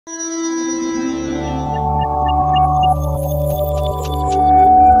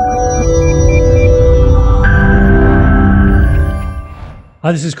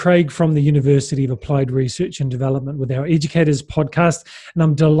Hi, this is Craig from the University of Applied Research and Development with our Educators podcast, and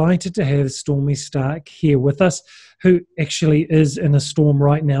I'm delighted to have Stormy Stark here with us, who actually is in a storm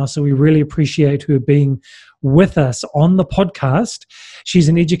right now, so we really appreciate her being with us on the podcast. She's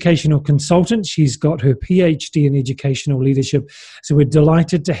an educational consultant. She's got her PhD in educational leadership, so we're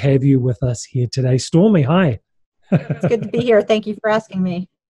delighted to have you with us here today. Stormy, hi. It's good to be here. Thank you for asking me.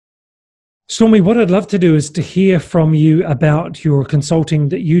 Stormy, what I'd love to do is to hear from you about your consulting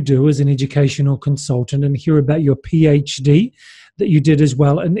that you do as an educational consultant and hear about your PhD that you did as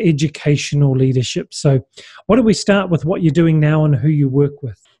well in educational leadership. So why don't we start with what you're doing now and who you work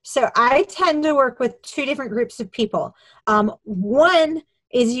with? So I tend to work with two different groups of people. One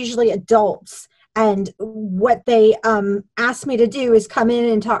is usually adults. And what they ask me to do is come in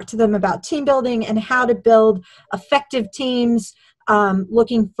and talk to them about team building and how to build effective teams,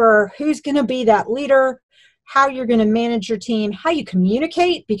 looking for who's going to be that leader, how you're going to manage your team, how you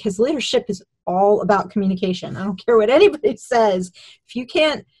communicate, because leadership is all about communication. I don't care what anybody says. If you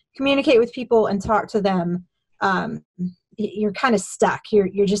can't communicate with people and talk to them, you're kind of stuck.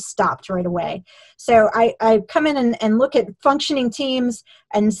 You're just stopped right away. So I come in and look at functioning teams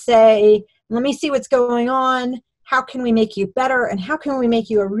and say, let me see what's going on. How can we make you better? And how can we make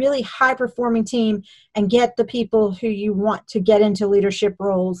you a really high-performing team and get the people who you want to get into leadership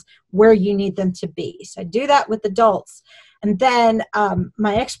roles where you need them to be? So I do that with adults. And then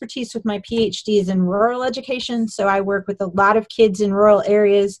my expertise with my PhD is in rural education. So I work with a lot of kids in rural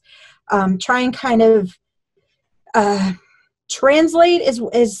areas, try and kind of translate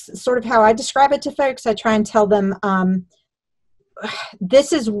is sort of how I describe it to folks. I try and tell them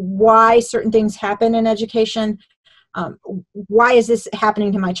this is why certain things happen in education. Why is this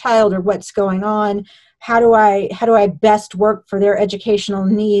happening to my child, or what's going on? How do I best work for their educational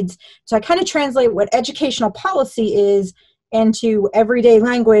needs? So I kind of translate what educational policy is into everyday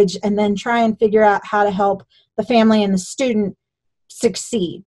language and then try and figure out how to help the family and the student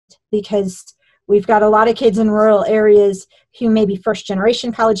succeed, because we've got a lot of kids in rural areas who may be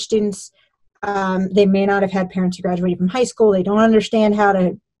first-generation college students. They may not have had parents who graduated from high school. They don't understand how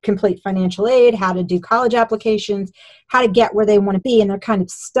to complete financial aid, how to do college applications, how to get where they want to be, and they're kind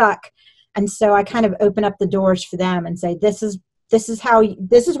of stuck. And so I kind of open up the doors for them and say, this is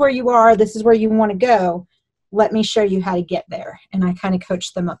where you are, this is where you want to go. Let me show you how to get there. And I kind of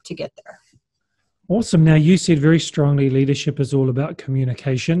coach them up to get there. Awesome. Now, you said very strongly leadership is all about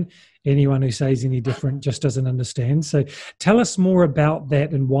communication. Anyone who says any different just doesn't understand. So tell us more about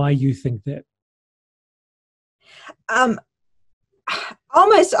that and why you think that.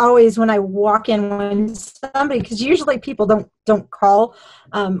 Almost always when I walk in, when somebody, because usually people don't call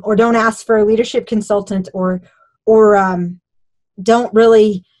or don't ask for a leadership consultant or don't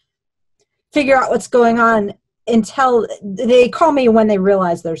really figure out what's going on until they call me when they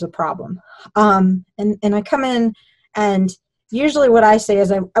realize there's a problem. And I come in, and usually what I say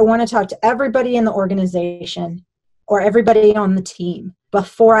is I want to talk to everybody in the organization or everybody on the team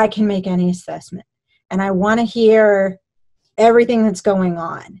before I can make any assessment. And I want to hear everything that's going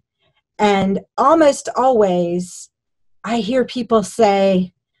on. And almost always I hear people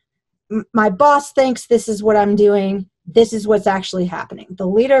say, my boss thinks this is what I'm doing. This is what's actually happening. The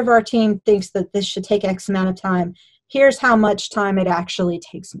leader of our team thinks that this should take X amount of time. Here's how much time it actually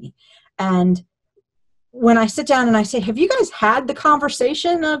takes me. And when I sit down and I say, have you guys had the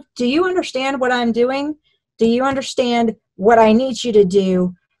conversation of, do you understand what I'm doing? Do you understand what I need you to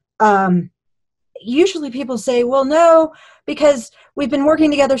do? Usually people say, well, no, because we've been working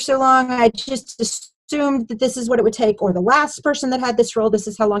together so long, I just assumed that this is what it would take, or the last person that had this role, this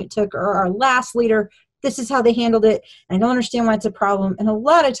is how long it took, or our last leader, this is how they handled it, and I don't understand why it's a problem. And a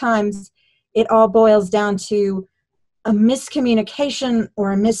lot of times it all boils down to a miscommunication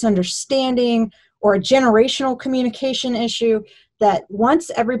or a misunderstanding or a generational communication issue, that once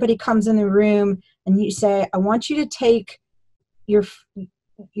everybody comes in the room and you say, I want you to take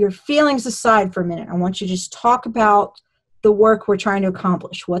your feelings aside for a minute. I want you to just talk about the work we're trying to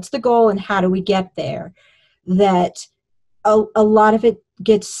accomplish. What's the goal and how do we get there? That a lot of it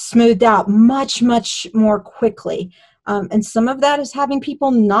gets smoothed out much, much more quickly. And some of that is having people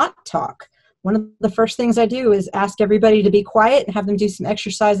not talk. One of the first things I do is ask everybody to be quiet and have them do some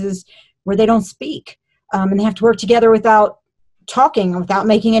exercises where they don't speak. And they have to work together without talking, without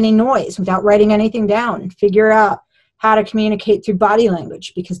making any noise, without writing anything down, and figure out how to communicate through body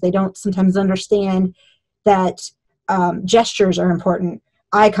language, because they don't sometimes understand that gestures are important.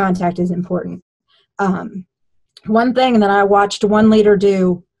 Eye contact is important. One thing that I watched one leader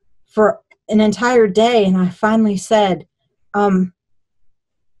do for an entire day, and I finally said, do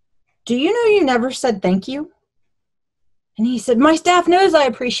you know you never said thank you? And he said, my staff knows I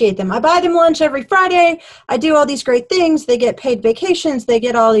appreciate them. I buy them lunch every Friday. I do all these great things. They get paid vacations. They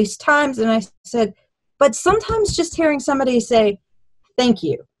get all these times. And I said, but sometimes just hearing somebody say, thank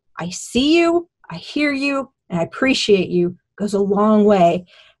you. I see you, I hear you, and I appreciate you goes a long way.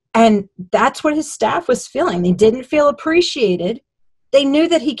 And that's what his staff was feeling. They didn't feel appreciated. They knew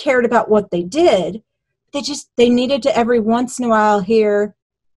that he cared about what they did. They needed to every once in a while hear,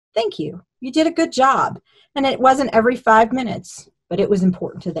 thank you. You did a good job. And it wasn't every 5 minutes, but it was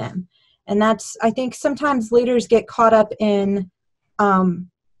important to them. And I think sometimes leaders get caught up in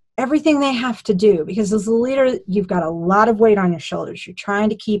everything they have to do, because as a leader, you've got a lot of weight on your shoulders. You're trying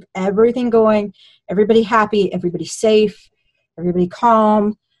to keep everything going, everybody happy, everybody safe, everybody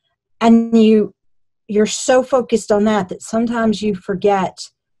calm. And you're so focused on that sometimes you forget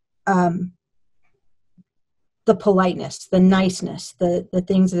the politeness, the niceness, the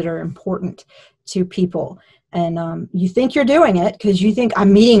things that are important to people. And you think you're doing it because you think,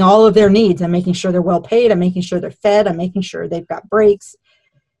 I'm meeting all of their needs. I'm making sure they're well paid. I'm making sure they're fed. I'm making sure they've got breaks.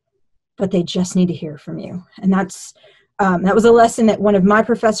 But they just need to hear from you. And that was a lesson that one of my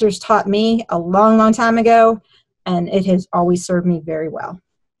professors taught me a long, long time ago. And it has always served me very well.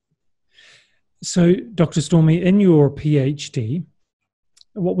 So, Dr. Stormy, in your PhD,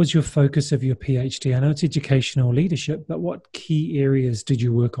 what was your focus of your PhD? I know it's educational leadership, but what key areas did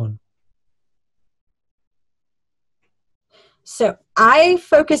you work on? So I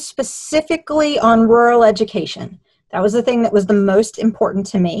focused specifically on rural education. That was the thing that was the most important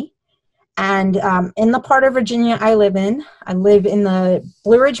to me. And in the part of Virginia I live in the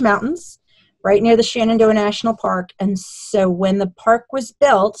Blue Ridge Mountains, right near the Shenandoah National Park. And so when the park was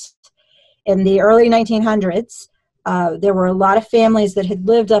built in the early 1900s, there were a lot of families that had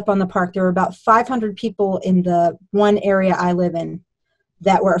lived up on the park. There were about 500 people in the one area I live in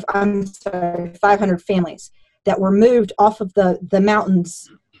 500 families that were moved off of the mountains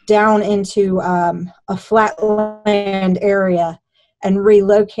down into a flatland area and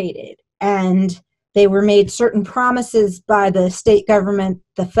relocated. And they were made certain promises by the state government,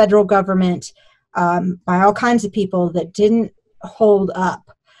 the federal government, by all kinds of people that didn't hold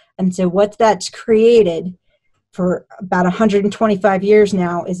up. And so what that's created for about 125 years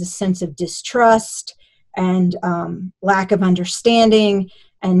now is a sense of distrust and lack of understanding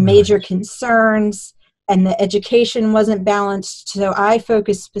and major concerns, and the education wasn't balanced. So I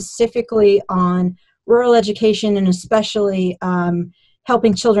focused specifically on rural education and especially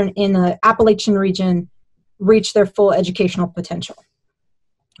helping children in the Appalachian region reach their full educational potential.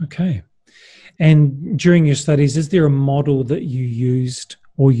 Okay. And during your studies, is there a model that you used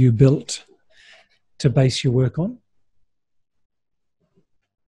or you built to base your work on?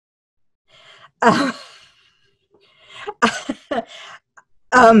 I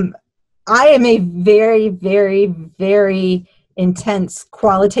am a very, very, very intense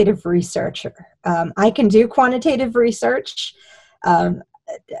qualitative researcher. I can do quantitative research. I'm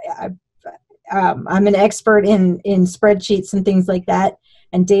an expert in spreadsheets and things like that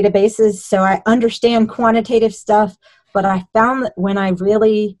and databases, so I understand quantitative stuff, but I found that when I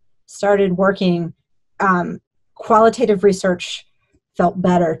really started working, qualitative research felt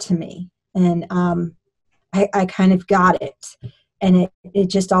better to me. And I kind of got it. And it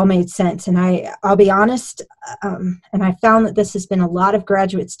just all made sense. And I'll be honest, and I found that this has been a lot of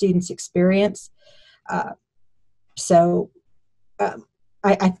graduate students' experience. So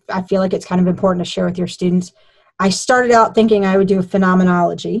I feel like it's kind of important to share with your students. I started out thinking I would do a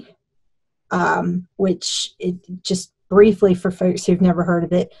phenomenology, which just briefly for folks who've never heard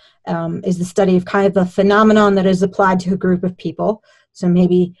of it, is the study of kind of a phenomenon that is applied to a group of people. So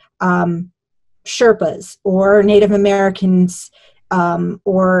maybe Sherpas or Native Americans,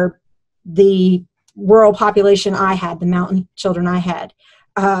 or the rural population I had, the mountain children I had.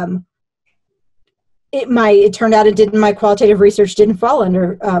 It turned out my qualitative research didn't fall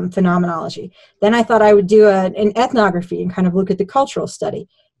under phenomenology. Then I thought I would do an ethnography and kind of look at the cultural study.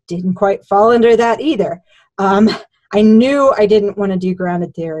 Didn't quite fall under that either. I knew I didn't want to do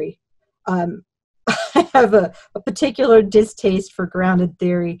grounded theory. I have a particular distaste for grounded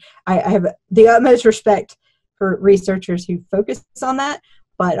theory. I have the utmost respect for researchers who focus on that,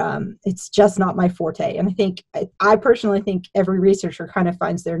 but it's just not my forte. And I personally think every researcher kind of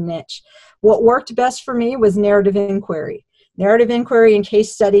finds their niche. What worked best for me was narrative inquiry. Narrative inquiry and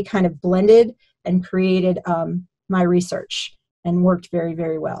case study kind of blended and created my research and worked very,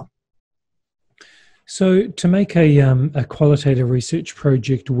 very well. So to make a qualitative research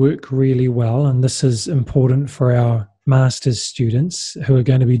project work really well, and this is important for our master's students who are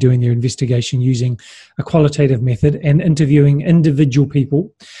going to be doing their investigation using a qualitative method and interviewing individual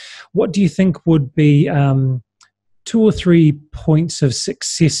people, what do you think would be 2 or 3 points of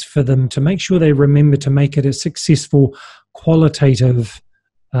success for them to make sure they remember to make it a successful qualitative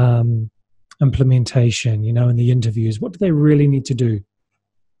implementation, in the interviews? What do they really need to do?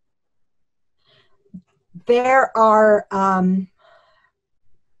 There are a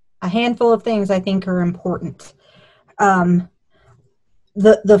handful of things I think are important. The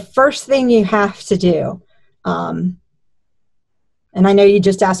first thing you have to do, and I know you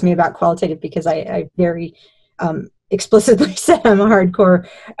just asked me about qualitative because I very explicitly said I'm a hardcore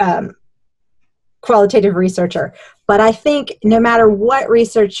qualitative researcher. But I think no matter what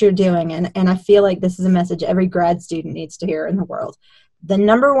research you're doing, and I feel like this is a message every grad student needs to hear in the world, the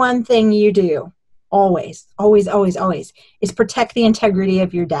number one thing you do always, always, always, always is protect the integrity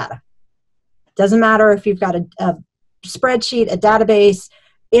of your data. Doesn't matter if you've got a spreadsheet, a database,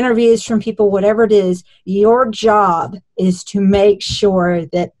 interviews from people, whatever it is, your job is to make sure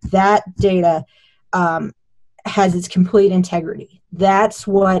that that data has its complete integrity. That's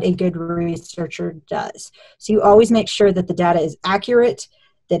what a good researcher does. So you always make sure that the data is accurate,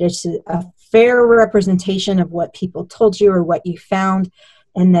 that it's a fair representation of what people told you or what you found,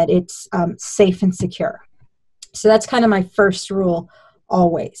 and that it's safe and secure. So that's kind of my first rule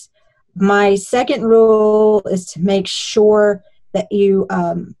always. My second rule is to make sure that you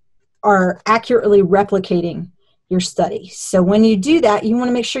are accurately replicating your study. So when you do that, you want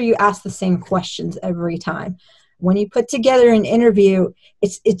to make sure you ask the same questions every time. When you put together an interview,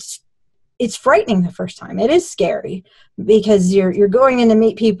 it's frightening the first time. It is scary because you're going in to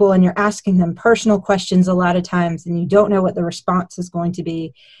meet people and you're asking them personal questions a lot of times, and you don't know what the response is going to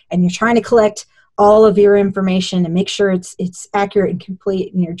be, and you're trying to collect all of your information and make sure it's accurate and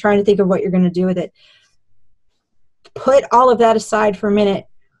complete, and you're trying to think of what you're going to do with it. Put all of that aside for a minute.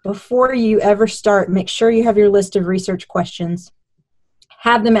 Before you ever start, make sure you have your list of research questions,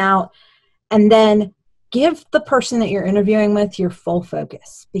 have them out, and then give the person that you're interviewing with your full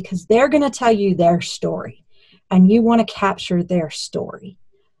focus, because they're going to tell you their story and you want to capture their story.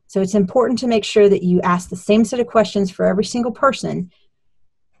 So it's important to make sure that you ask the same set of questions for every single person,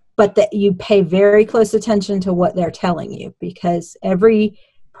 but that you pay very close attention to what they're telling you, because every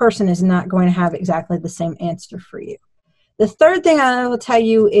person is not going to have exactly the same answer for you. The third thing I will tell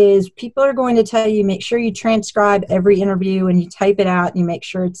you is people are going to tell you, make sure you transcribe every interview and you type it out and you make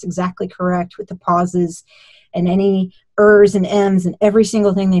sure it's exactly correct with the pauses and any ers and ems and every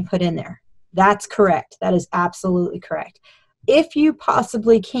single thing they put in there. That's correct. That is absolutely correct. If you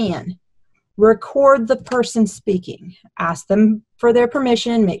possibly can, record the person speaking. Ask them for their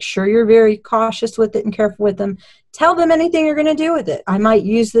permission. Make sure you're very cautious with it and careful with them. Tell them anything you're going to do with it. I might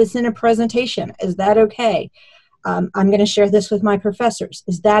use this in a presentation. Is that okay? I'm going to share this with my professors.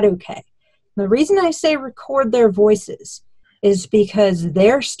 Is that okay? The reason I say record their voices is because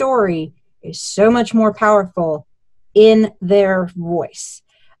their story is so much more powerful in their voice.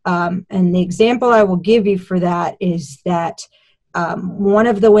 And the example I will give you for that is that one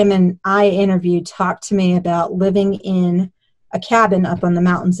of the women I interviewed talked to me about living in a cabin up on the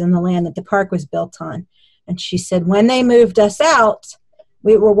mountains in the land that the park was built on. And she said, when they moved us out,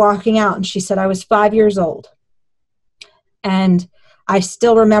 we were walking out, and she said, I was 5 years old. And I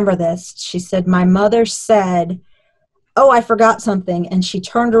still remember this. She said, my mother said, oh, I forgot something. And she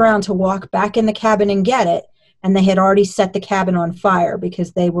turned around to walk back in the cabin and get it. And they had already set the cabin on fire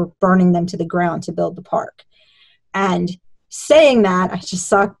because they were burning them to the ground to build the park. And saying that, I just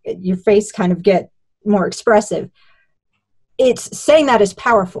saw your face kind of get more expressive. It's saying that is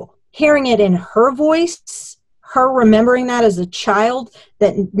powerful. Hearing it in her voice, her remembering that as a child,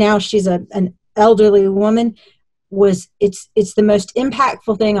 that now she's an elderly woman, it's the most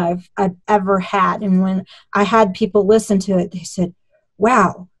impactful thing I've ever had. And when I had people listen to it, they said,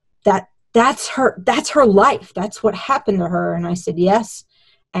 wow, that's her life. That's what happened to her. And I said, yes,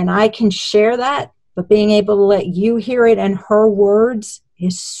 and I can share that, but being able to let you hear it in her words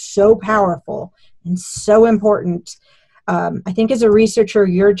is so powerful and so important. I think as a researcher,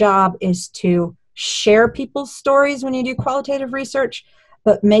 your job is to share people's stories when you do qualitative research,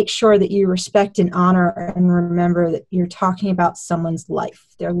 but make sure that you respect and honor and remember that you're talking about someone's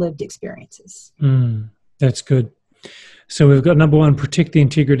life, their lived experiences. That's good. So we've got number 1, protect the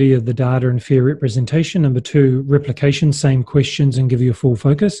integrity of the data and fair representation. Number 2, replication, same questions and give you a full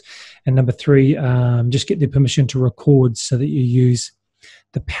focus. And number 3, just get their permission to record so that you use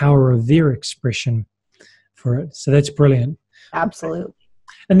the power of their expression for it. So that's brilliant. Absolutely.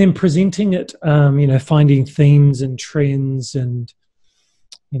 And then presenting it, finding themes and trends and,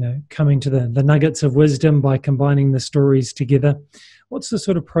 coming to the nuggets of wisdom by combining the stories together. What's the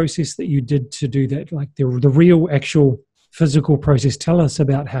sort of process that you did to do that? Like the real, actual, physical process. Tell us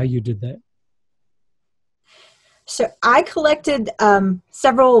about how you did that. So I collected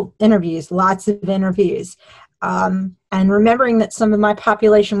several interviews, lots of interviews. And remembering that some of my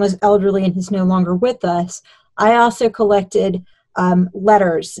population was elderly and is no longer with us, I also collected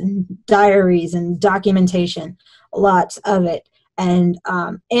letters and diaries and documentation, lots of it, and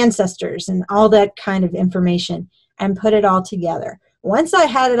ancestors and all that kind of information, and put it all together. Once I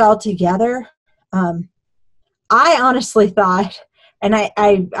had it all together, I honestly thought, and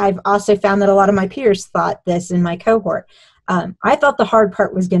I've also found that a lot of my peers thought this in my cohort, I thought the hard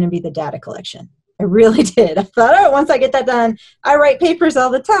part was going to be the data collection. I really did. I thought, oh, once I get that done, I write papers all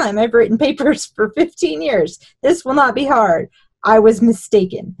the time. I've written papers for 15 years. This will not be hard. I was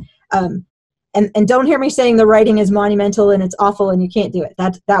mistaken. And don't hear me saying the writing is monumental and it's awful and you can't do it.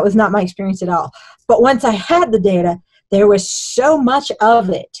 That was not my experience at all. But once I had the data, there was so much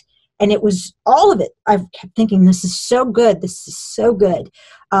of it. And it was all of it. I kept thinking, this is so good. This is so good.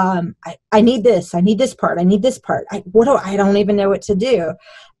 I need this. I need this part. I need this part. I don't even know what to do.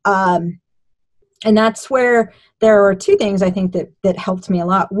 And that's where there are two things I think that helped me a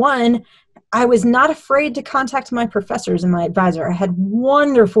lot. One, I was not afraid to contact my professors and my advisor. I had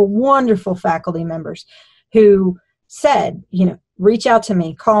wonderful, wonderful faculty members who said, reach out to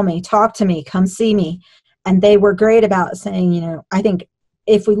me, call me, talk to me, come see me. And they were great about saying, I think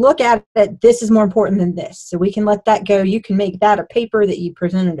if we look at it, this is more important than this. So we can let that go. You can make that a paper that you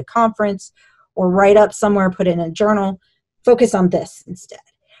present at a conference or write up somewhere, put it in a journal, focus on this instead.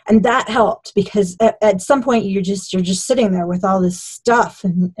 And that helped because at some point you're just sitting there with all this stuff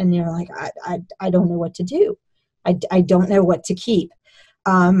and you're like, I don't know what to do. I don't know what to keep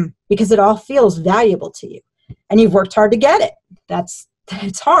because it all feels valuable to you and you've worked hard to get it.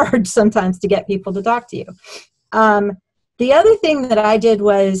 It's hard sometimes to get people to talk to you. The other thing that I did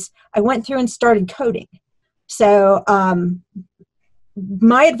was I went through and started coding. So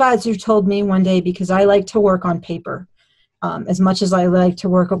my advisor told me one day, because I like to work on paper, as much as I like to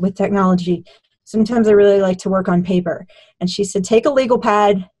work with technology, sometimes I really like to work on paper. And she said, take a legal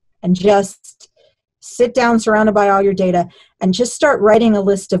pad and just sit down surrounded by all your data and just start writing a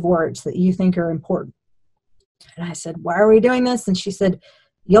list of words that you think are important. And I said, why are we doing this? And she said,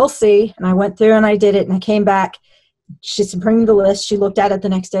 you'll see. And I went through and I did it and I came back. She said, bring me the list. She looked at it the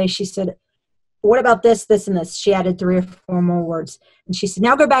next day. She said, what about this, this, and this? She added 3 or 4 more words. And she said,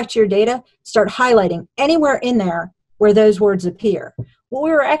 now go back to your data, start highlighting anywhere in there where those words appear. What we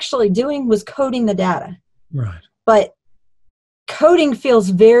were actually doing was coding the data. Right. But coding feels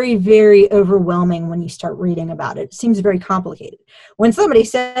very, very overwhelming when you start reading about it. It seems very complicated. When somebody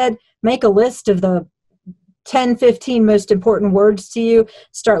said, make a list of the 10, 15 most important words to you,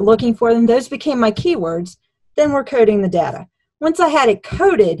 start looking for them, those became my keywords. Then we're coding the data. Once I had it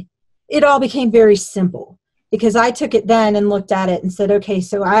coded, it all became very simple because I took it then and looked at it and said, okay,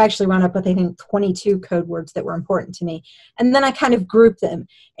 so I actually wound up with, I think, 22 code words that were important to me. And then I kind of grouped them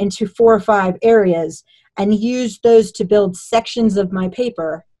into 4 or 5 areas and used those to build sections of my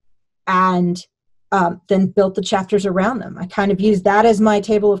paper and then built the chapters around them. I kind of used that as my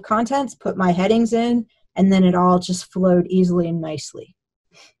table of contents, put my headings in, and then it all just flowed easily and nicely.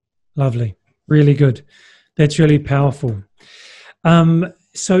 Lovely. Really good. That's really powerful.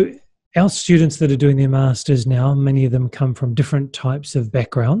 So our students that are doing their masters now, many of them come from different types of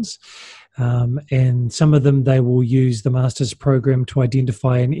backgrounds. And some of them, they will use the master's program to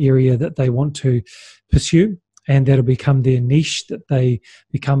identify an area that they want to pursue, and that'll become their niche that they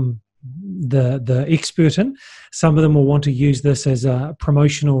become the expert in. Some of them will want to use this as a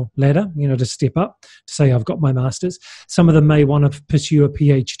promotional ladder, to step up, to say, I've got my master's. Some of them may want to pursue a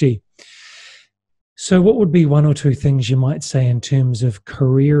PhD. So what would be 1 or 2 things you might say in terms of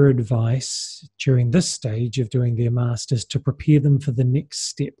career advice during this stage of doing their master's to prepare them for the next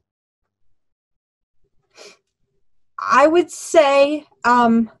step? I would say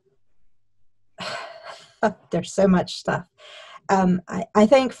there's so much stuff. I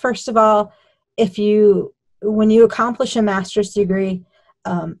think, first of all, when you accomplish a master's degree,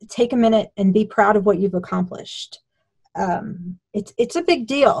 take a minute and be proud of what you've accomplished. It's a big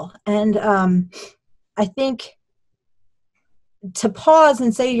deal. And I think to pause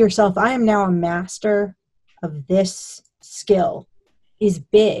and say to yourself, I am now a master of this skill is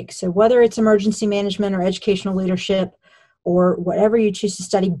big. So whether it's emergency management or educational leadership or whatever you choose to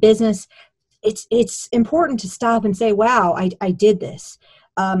study, business, it's important to stop and say, wow, I did this,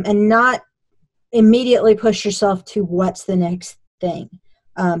 and not immediately push yourself to what's the next thing.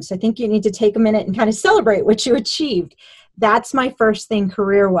 So I think you need to take a minute and kind of celebrate what you achieved. That's my first thing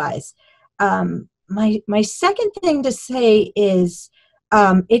career-wise. My second thing to say is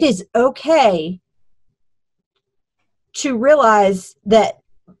it is okay to realize that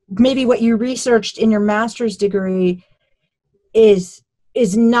maybe what you researched in your master's degree is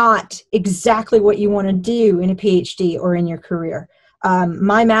not exactly what you want to do in a PhD or in your career.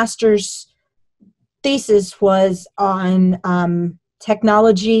 My master's thesis was on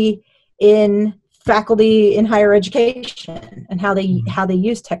technology in faculty in higher education and how they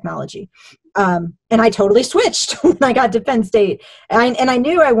use technology. And I totally switched when I got to Penn State. And I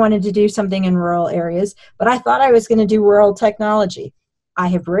knew I wanted to do something in rural areas, but I thought I was going to do rural technology. I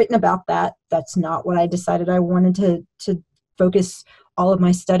have written about that. That's not what I decided I wanted to focus all of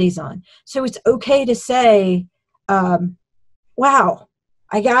my studies on. So it's okay to say, wow,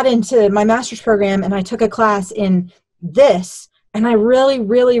 I got into my master's program and I took a class in this, and I really,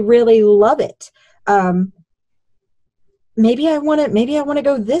 really, really love it. Maybe I want to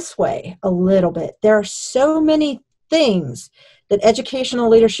go this way a little bit. There are so many things that educational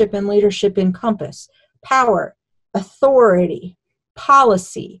leadership and leadership encompass: power, authority,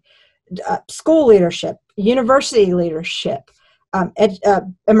 policy, school leadership, university leadership,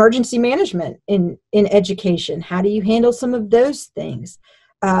 emergency management in education. How do you handle some of those things?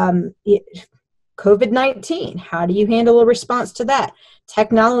 COVID-19, how do you handle a response to that?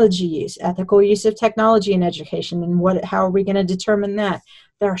 Technology use, ethical use of technology in education, and how are we going to determine that?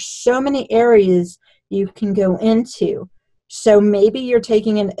 There are so many areas you can go into. So maybe you're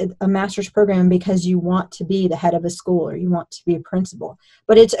taking a master's program because you want to be the head of a school or you want to be a principal,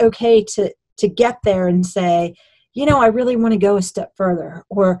 but it's okay to get there and say, I really want to go a step further,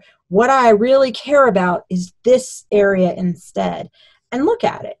 or what I really care about is this area instead, and look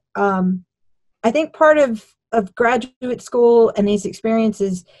at it. I think part of graduate school and these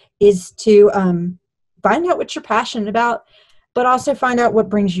experiences is to find out what you're passionate about, but also find out what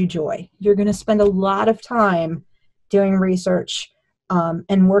brings you joy. You're going to spend a lot of time doing research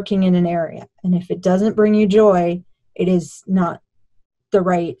and working in an area. And if it doesn't bring you joy, it is not the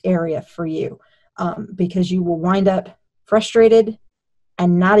right area for you, because you will wind up frustrated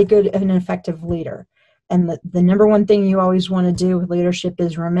and not an effective leader. And the number one thing you always want to do with leadership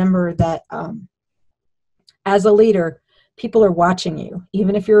is remember that as a leader, people are watching you,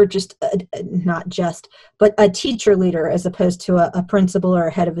 even if you're but a teacher leader as opposed to a principal or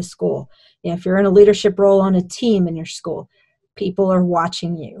a head of a school. If you're in a leadership role on a team in your school, people are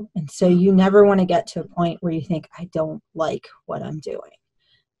watching you. And so you never want to get to a point where you think, I don't like what I'm doing.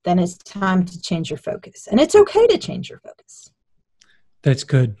 Then it's time to change your focus. And it's okay to change your focus. That's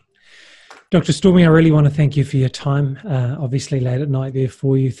good. Dr. Stormy, I really want to thank you for your time, obviously late at night there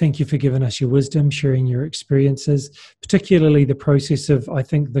for you. Thank you for giving us your wisdom, sharing your experiences, particularly the process of, I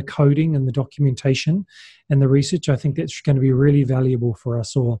think, the coding and the documentation and the research. I think that's going to be really valuable for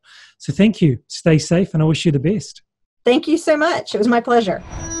us all. So thank you. Stay safe, and I wish you the best. Thank you so much. It was my pleasure.